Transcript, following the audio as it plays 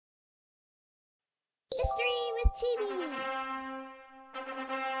TV.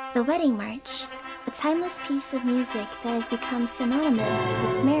 The Wedding March, a timeless piece of music that has become synonymous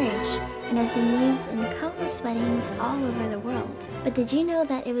with marriage and has been used in countless weddings all over the world. But did you know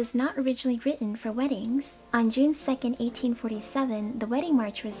that it was not originally written for weddings? On June 2nd, 1847, the Wedding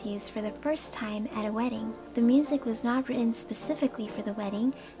March was used for the first time at a wedding. The music was not written specifically for the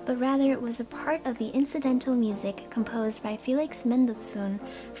wedding, but rather it was a part of the incidental music composed by Felix Mendelssohn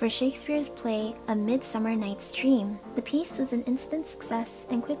for Shakespeare's play A Midsummer Night's Dream. The piece was an instant success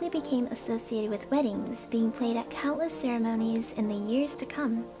and quickly became associated with weddings, being played at countless ceremonies in the years to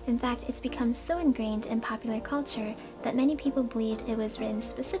come. In fact, it's become so ingrained in popular culture that many people believed it was written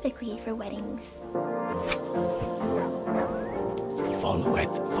specifically for weddings. Follow it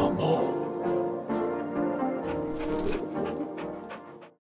for more.